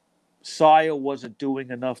that Sire wasn't doing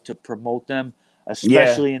enough to promote them,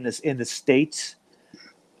 especially in the States.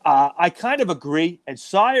 I kind of agree, and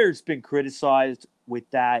Sire's been criticized with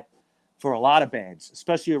that for a lot of bands,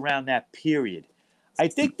 especially around that period. I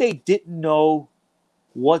think they didn't know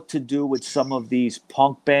what to do with some of these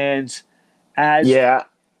punk bands as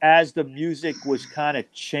the music was kind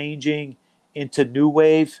of changing into new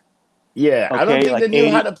wave. Yeah, okay? I don't think they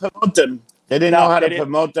knew how to promote them. They didn't know how to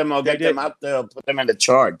promote them or get them out there or put them in the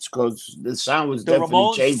charts because the sound was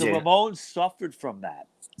definitely changing. The Ramones suffered from that,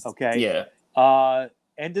 okay? Yeah.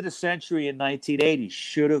 End of the century in 1980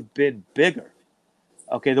 should have been bigger.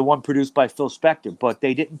 Okay, the one produced by Phil Spector, but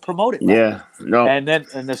they didn't promote it. Right? Yeah, no. And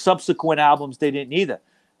the subsequent albums, they didn't either.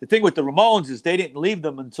 The thing with the Ramones is they didn't leave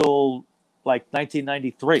them until like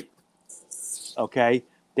 1993. Okay,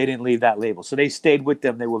 they didn't leave that label. So they stayed with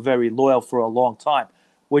them. They were very loyal for a long time,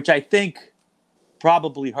 which I think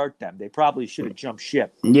probably hurt them. They probably should have jumped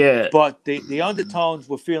ship. Yeah. But the undertones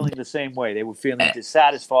were feeling the same way. They were feeling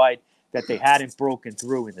dissatisfied that they hadn't broken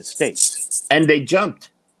through in the States. And they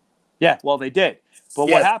jumped. Yeah, well, they did. But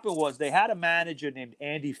Yeah. what happened was they had a manager named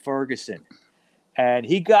Andy Ferguson, and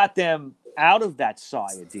he got them out of that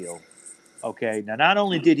Sire deal. Okay, now not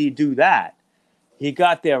only did he do that, he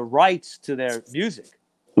got their rights to their music.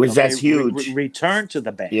 Which that's huge. Return to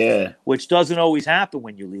the band. Yeah. Which doesn't always happen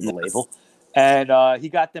when you leave a label. And he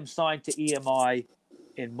got them signed to EMI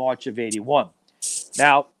in March of 81.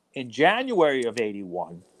 Now, in January of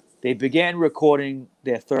 81, they began recording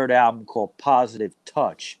their third album called Positive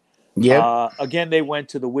Touch. Yeah. Again, they went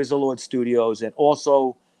to the Wizardlord Studios, and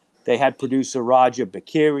also they had producer Roger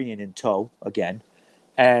Bakarian in tow again.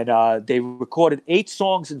 And they recorded 8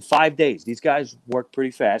 songs in 5 days. These guys worked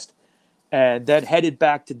pretty fast. And then headed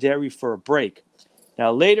back to Derry for a break.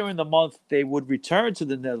 Now, later in the month, they would return to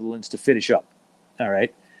the Netherlands to finish up. All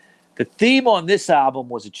right. The theme on this album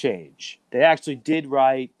was a change. They actually did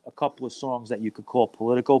write a couple of songs that you could call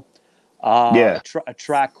political. A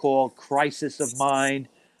track called Crisis of Mind,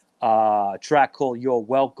 a track called You're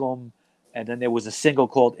Welcome, and then there was a single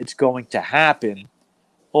called It's Going to Happen,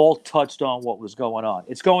 all touched on what was going on.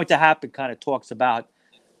 It's Going to Happen kind of talks about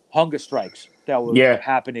hunger strikes that were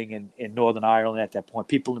happening in Northern Ireland at that point.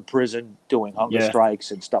 People in prison doing hunger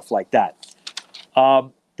strikes and stuff like that.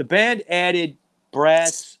 The band added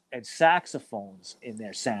brass and saxophones in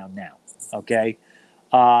their sound now, okay?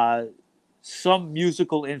 Some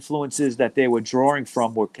musical influences that they were drawing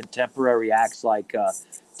from were contemporary acts like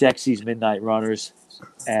Dexy's Midnight Runners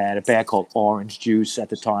and a band called Orange Juice at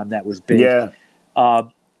the time that was big. Yeah.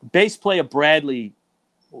 Bass player Bradley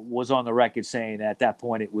was on the record saying at that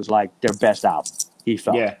point it was like their best album, he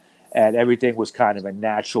felt. Yeah. And everything was kind of a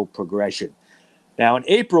natural progression. Now, in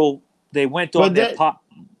April, they went on their pop.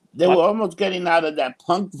 They were almost getting out of that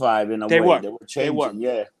punk vibe in a way. They were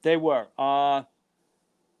changing. They were. I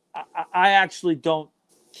actually don't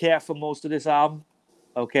care for most of this album,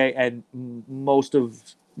 okay, and most of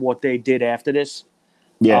what they did after this.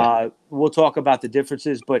 Yeah. We'll talk about the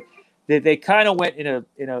differences, but they kind of went in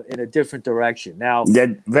a different direction. Now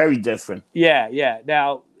they're very different. Yeah.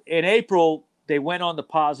 Now in April, they went on the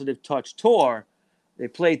Positive Touch tour. They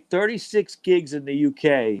played 36 gigs in the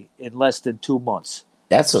UK in less than 2 months.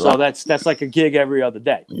 That's a lot. So that's like a gig every other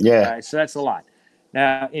day. Yeah. Right? So that's a lot.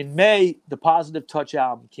 Now, in May, the Positive Touch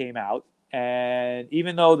album came out, and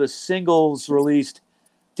even though the singles released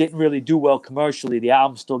didn't really do well commercially, the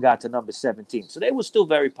album still got to number 17. So they were still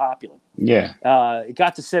very popular. Yeah. It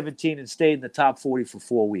got to 17 and stayed in the top 40 for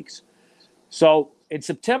 4 weeks. So in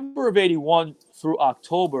September of 81 through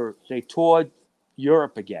October, they toured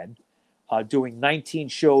Europe again, doing 19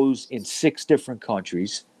 shows in 6 different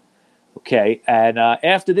countries. Okay, and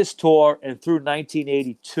after this tour and through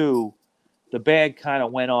 1982, the band kind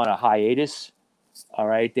of went on a hiatus. All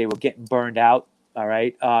right, they were getting burned out. All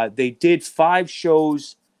right, they did 5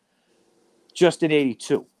 shows just in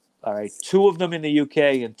 82. All right, 2 of them in the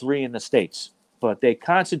UK and 3 in the States. But they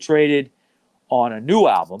concentrated on a new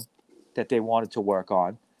album that they wanted to work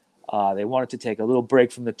on. They wanted to take a little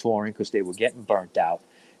break from the touring because they were getting burnt out.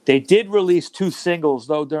 They did release 2 singles,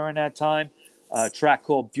 though, during that time. A track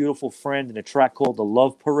called Beautiful Friend and a track called The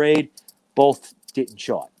Love Parade. Both didn't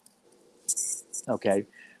chart. Okay.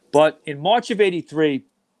 But in March of 83,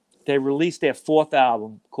 they released their 4th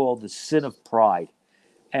album called The Sin of Pride.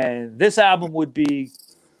 And this album would be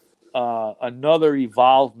another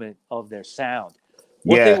evolvement of their sound.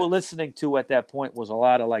 What they were listening to at that point was a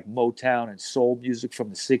lot of like Motown and soul music from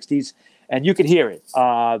the 60s. And you could hear it.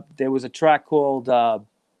 There was a track called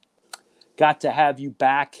Got to Have You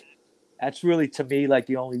Back. That's really, to me, like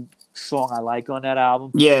the only song I like on that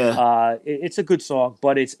album. Yeah. It's a good song,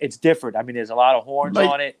 but it's different. I mean, there's a lot of horns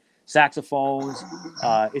on it, saxophones.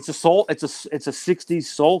 It's a 60s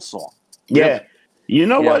soul song. Yeah. You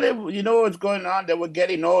know what? You know what's going on? They were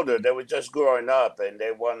getting older. They were just growing up, and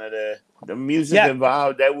they wanted the music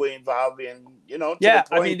involved. They were involved in, to the point.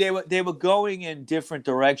 I mean, they were going in different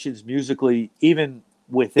directions musically, even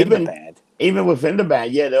within the band. Even within the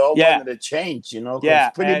band, they all wanted to change.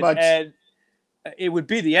 Pretty much. And it would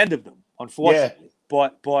be the end of them, unfortunately. Yeah.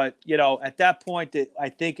 But at that point, I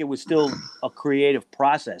think it was still a creative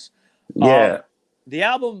process. Yeah. The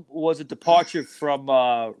album was a departure from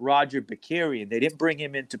Roger Bakarian. They didn't bring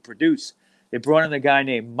him in to produce. They brought in a guy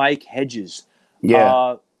named Mike Hedges.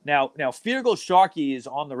 Yeah. Now Feargal Sharkey is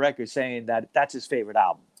on the record saying that that's his favorite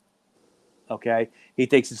album. Okay? He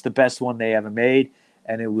thinks it's the best one they ever made,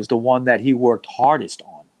 and it was the one that he worked hardest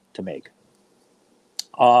on to make.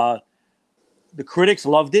 Uh, the critics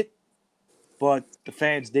loved it, but the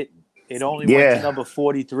fans didn't. It only went to Yeah. number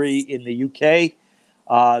 43 in the UK.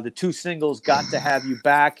 The two singles, Got to Have You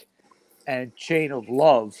Back and Chain of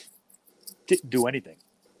Love, didn't do anything,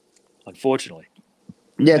 unfortunately.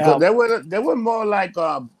 Yeah, because Now, they were more like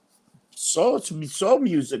soul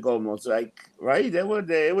music almost, like, right?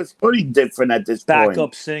 It was pretty different at this point.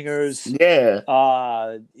 backup singers, Yeah.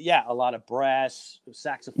 yeah, a lot of brass, Yeah, it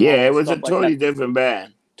saxophones, was a stuff like that. totally different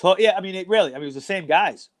band. Yeah, I mean, it was the same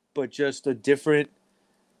guys, but just a different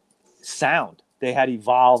sound. They had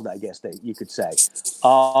evolved, I guess you could say.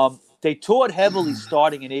 They toured heavily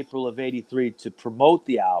starting in April of '83 to promote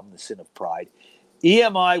the album, The Sin of Pride.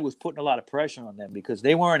 EMI was putting a lot of pressure on them because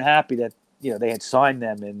they weren't happy that they had signed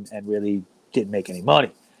them and really didn't make any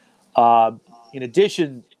money. In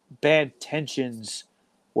addition, band tensions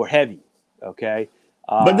were heavy. Okay.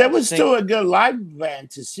 But that was still a good live band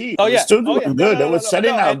to see. Oh It was yeah, still oh yeah. doing No, good. They no, were no, no,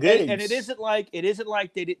 setting no. out And gigs. it isn't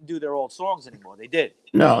like they didn't do their old songs anymore. They did.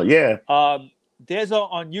 No, yeah. There's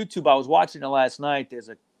on YouTube. I was watching it last night. There's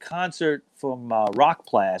a concert from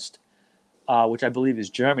Rockplast, which I believe is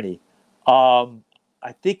Germany.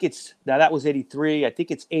 I think that was '83. I think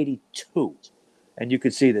it's '82, and you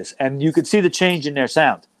could see this, and you could see the change in their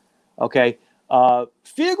sound. Okay,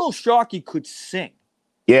 Feargal Sharkey could sing.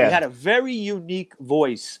 Yeah. He had a very unique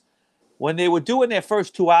voice. When they were doing their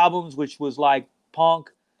first two albums, which was like punk,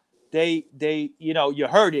 they you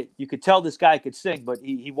heard it. You could tell this guy could sing, but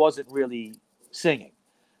he wasn't really singing.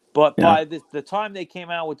 But by the time they came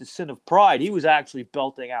out with The Sin of Pride, he was actually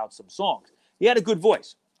belting out some songs. He had a good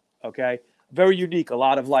voice. Okay, very unique. A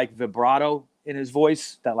lot of like vibrato in his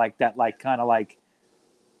voice. That kind of like,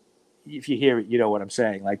 if you hear it, you know what I'm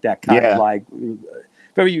saying. Like that kind of like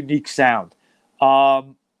very unique sound.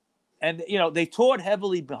 And they toured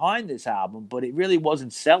heavily behind this album, but it really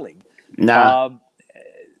wasn't selling. Nah.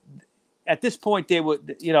 At this point, they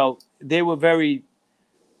were very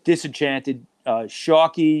disenchanted.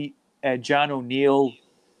 Sharkey and John O'Neill,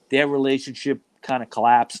 their relationship kind of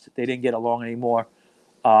collapsed. They didn't get along anymore.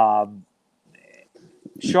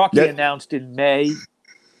 Sharkey announced in May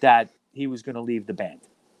that he was going to leave the band.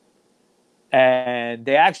 And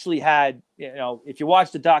they actually had, if you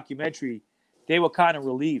watch the documentary, they were kind of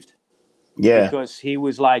relieved. Yeah. Because he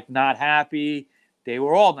was like not happy. They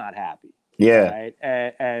were all not happy. Yeah. Right?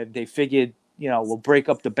 And they figured, we'll break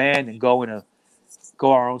up the band and go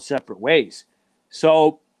our own separate ways.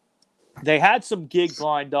 So they had some gigs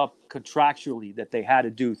lined up contractually that they had to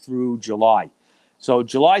do through July. So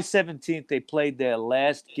July 17th, they played their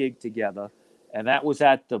last gig together, and that was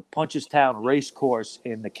at the Punchestown Racecourse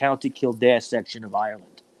in the County Kildare section of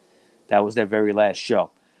Ireland. That was their very last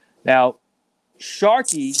show. Now,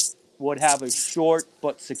 Sharkey would have a short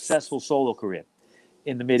but successful solo career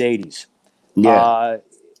in the mid-'80s. Yeah.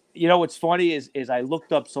 What's funny is I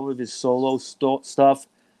looked up some of his solo stuff,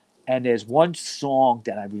 and there's one song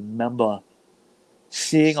that I remember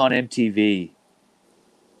seeing on MTV,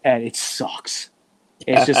 and it sucks.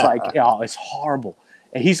 It's just like, it's horrible.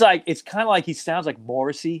 And he's like, it's kind of like he sounds like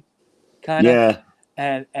Morrissey, kind of. Yeah.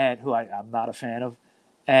 And who I'm not a fan of.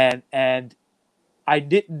 And I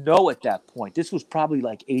didn't know at that point. This was probably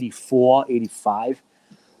like 84, 85.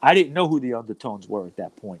 I didn't know who the Undertones were at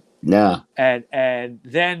that point. No. And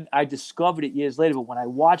then I discovered it years later. But when I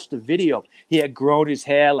watched the video, he had grown his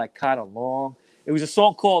hair like kind of long. It was a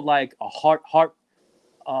song called like a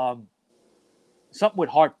something with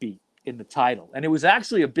heartbeat in the title, and it was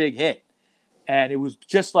actually a big hit. And it was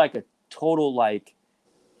just like a total like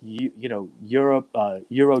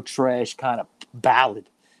Euro trash kind of ballad,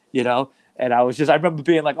 And I remember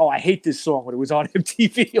being like, oh, I hate this song when it was on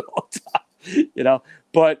MTV all the time,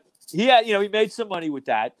 But he made some money with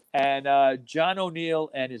that. And John O'Neill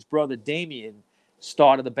and his brother Damien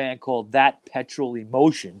started a band called That Petrol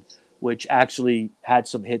Emotion, which actually had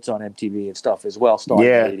some hits on MTV and stuff as well, starting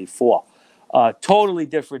in '84. Totally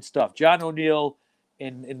different stuff. John O'Neill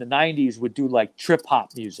in the '90s would do like trip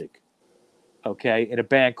hop music, okay, in a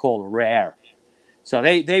band called Rare. So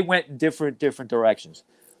they went in different directions.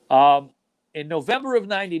 In November of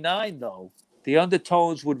 '99, though, the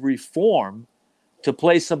Undertones would reform to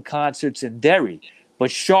play some concerts in Derry,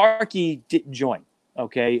 but Sharkey didn't join.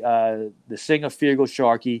 Okay, the singer Feargal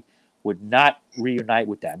Sharkey would not reunite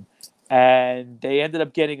with them, and they ended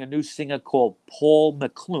up getting a new singer called Paul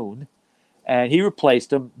McClune, and he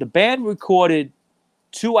replaced him. The band recorded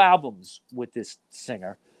 2 albums with this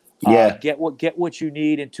singer. Get What You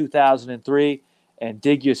Need in 2003, and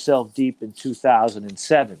Dig Yourself Deep in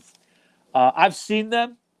 2007. I've seen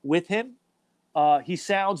them with him. He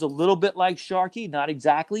sounds a little bit like Sharkey, not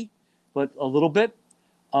exactly, but a little bit.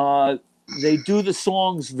 they do the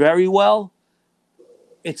songs very well.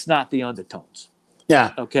 It's not the Undertones.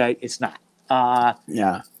 Yeah. Okay, it's not.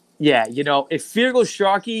 Yeah. Yeah, if Fearless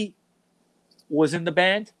Sharky was in the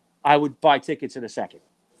band, I would buy tickets in a second.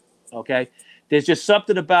 Okay, there's just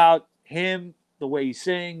something about him, the way he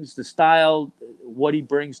sings, the style, what he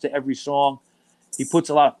brings to every song. He puts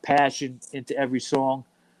a lot of passion into every song,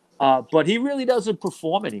 but he really doesn't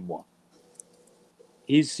perform anymore.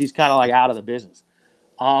 He's kind of like out of the business.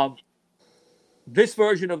 This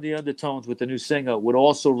version of the Undertones with the new singer would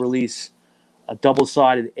also release a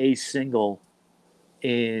double-sided A single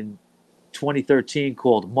in 2013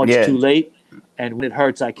 called "Much Yeah. Too Late," and "When It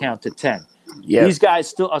Hurts, I Count to 10." Yeah. These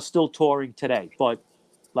guys are still touring today, but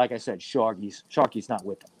like I said, Sharky's not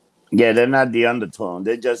with them. Yeah, they're not the Undertone.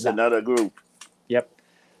 They're just No. another group. Yep.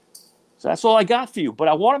 So that's all I got for you. But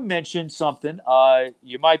I want to mention something.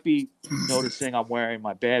 You might be noticing I'm wearing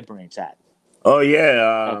my Bad Brains hat. Oh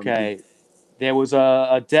yeah. Okay. There was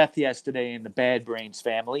a death yesterday in the Bad Brains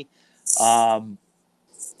family. I'm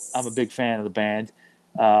a big fan of the band.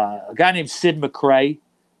 A guy named Sid McRae,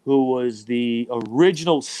 who was the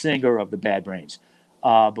original singer of the Bad Brains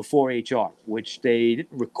before HR, which they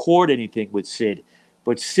didn't record anything with Sid.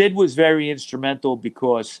 But Sid was very instrumental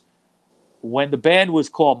because when the band was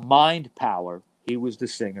called Mind Power, he was the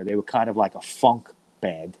singer. They were kind of like a funk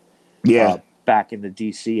band back in the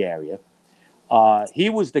D.C. area. He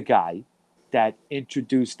was the guy that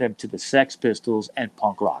introduced them to the Sex Pistols and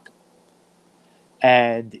punk rock.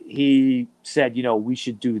 And he said, we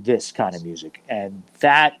should do this kind of music. And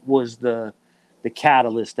that was the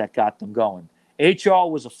catalyst that got them going. HR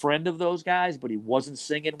was a friend of those guys, but he wasn't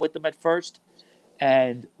singing with them at first.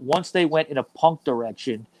 And once they went in a punk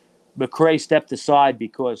direction, McRae stepped aside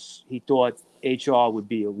because he thought HR would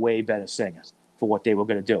be a way better singer for what they were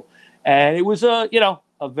going to do. And it was a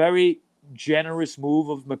very generous move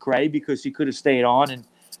of McRae because he could have stayed on and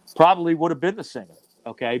probably would have been the singer.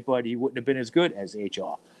 Okay, but he wouldn't have been as good as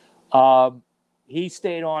HR. He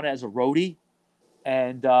stayed on as a roadie,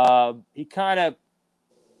 and he kind of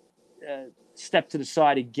stepped to the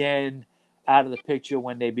side again out of the picture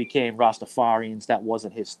when they became Rastafarians. That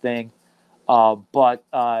wasn't his thing. But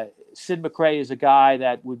Sid McRae is a guy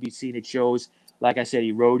that would be seen at shows. Like I said,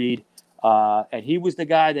 he roadied, and he was the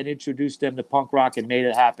guy that introduced them to punk rock and made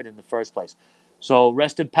it happen in the first place. So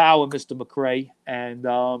rest in power, Mr. McRae.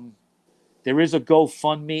 And there is a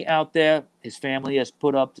GoFundMe out there his family has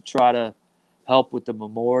put up to try to help with the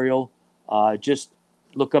memorial. Just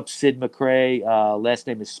look up Sid McRae. Last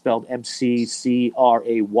name is spelled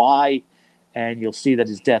McCray, and you'll see that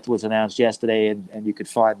his death was announced yesterday, and you could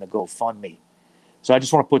find the GoFundMe. So I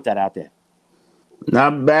just want to put that out there.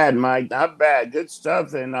 Not bad, Mike. Not bad. Good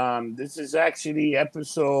stuff. And this is actually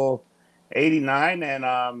episode 89,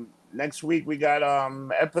 and next week we got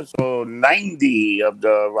episode 90 of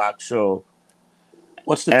the Rock Show.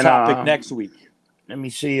 What's the topic next week? Let me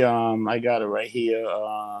see. I got it right here.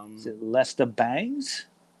 Is it Lester Bangs?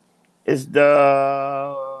 It's it's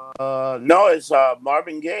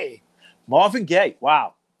Marvin Gaye. Marvin Gaye.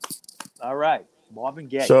 Wow. All right. Marvin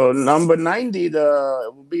Gaye. So number 90, it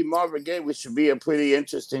will be Marvin Gaye, which should be a pretty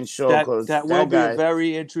interesting show. That will be a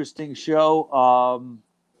very interesting show.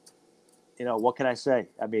 What can I say?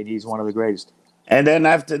 I mean, he's one of the greatest. And then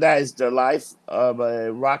after that is the life of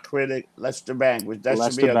a rock critic, Lester Bangs, which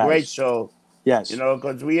should be a great show. Yes.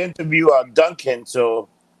 Because we interview Duncan, so.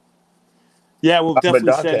 Yeah, we'll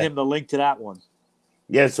definitely send him the link to that one.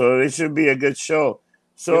 Yeah, so it should be a good show.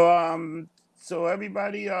 So, so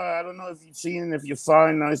everybody, I don't know if you're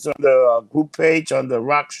following us on the group page, on the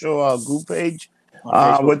Rock Show group page.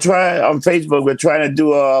 We're trying on Facebook. We're trying to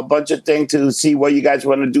do a bunch of things to see what you guys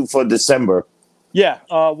want to do for December. Yeah,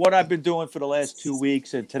 what I've been doing for the last 2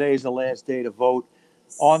 weeks, and today's the last day to vote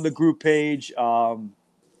on the group page.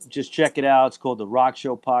 Just check it out. It's called the Rock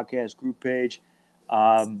Show Podcast group page.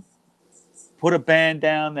 Put a band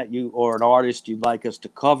down or an artist you'd like us to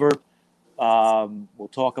cover. We'll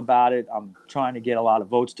talk about it. I'm trying to get a lot of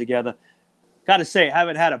votes together. Got to say, I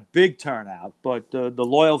haven't had a big turnout, but the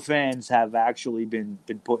loyal fans have actually been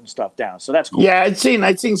putting stuff down. So that's cool. Yeah, I've seen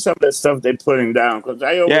some of the stuff they're putting down because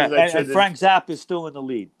I always and Frank Zappa is still in the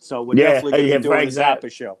lead, so we're definitely going to be doing a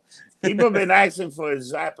Zappa show. People have been asking for a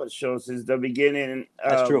Zappa show since the beginning.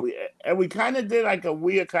 That's true. We kind of did like a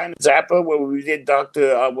weird kind of Zappa where we did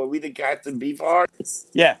where we did Captain Beefheart.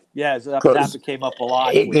 Yeah, Zappa came up a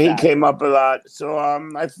lot. He came up a lot. So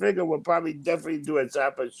I figure we'll probably definitely do a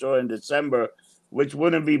Zappa show in December, which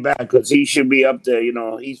wouldn't be bad because he should be up there.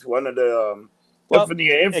 He's one of the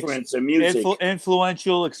definitely an influence in music.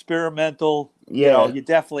 Influential, experimental, Yeah. you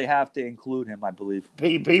definitely have to include him, I believe.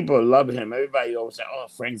 People love him. Everybody always say, "Oh,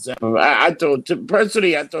 Frank Zappa." I thought,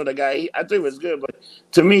 personally, I thought the guy. I thought he was good, but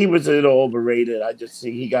to me, he was a little overrated. I just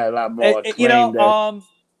see he got a lot more acclaim than.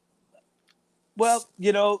 Well,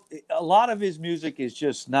 a lot of his music is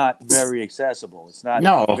just not very accessible. It's not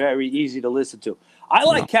No. very easy to listen to. I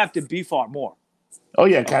like Captain Beefheart more. Oh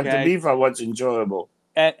yeah, Captain Beefheart was enjoyable.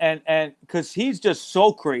 And because he's just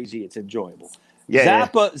so crazy, it's enjoyable. Yeah,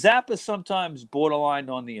 Zappa sometimes borderline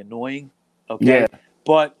on the annoying. Okay. Yeah.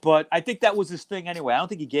 But I think that was his thing anyway. I don't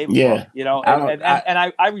think he gave a fuck,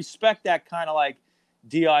 and I respect that kind of like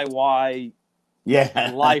DIY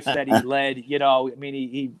life that he led. I mean,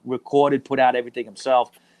 he recorded, put out everything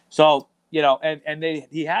himself. So,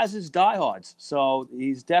 he has his diehards. So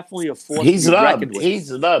he's definitely a force He's to be loved. reckoned with.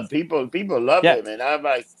 He's loved. People love him, and I'm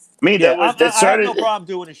like, I have no problem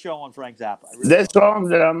doing a show on Frank Zappa. There's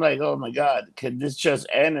songs that I'm like, oh my God, can this just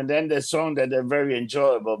end? And then there's songs that are very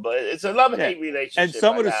enjoyable, but it's a love-hate relationship. And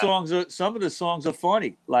some of the songs are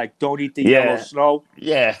funny, like "Don't Eat the Yellow Snow."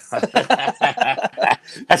 Yeah,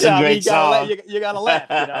 that's a great song. You gotta laugh,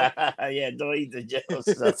 Yeah, don't eat the yellow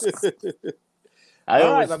snow. I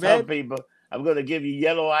always tell people, I'm going to give you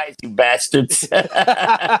yellow ice, you bastards.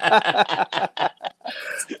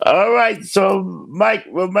 All right. So, Mike,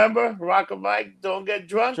 remember, rock a mic, don't get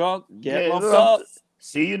drunk. Get lumped up.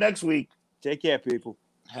 See you next week. Take care, people.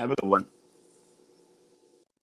 Have a good one.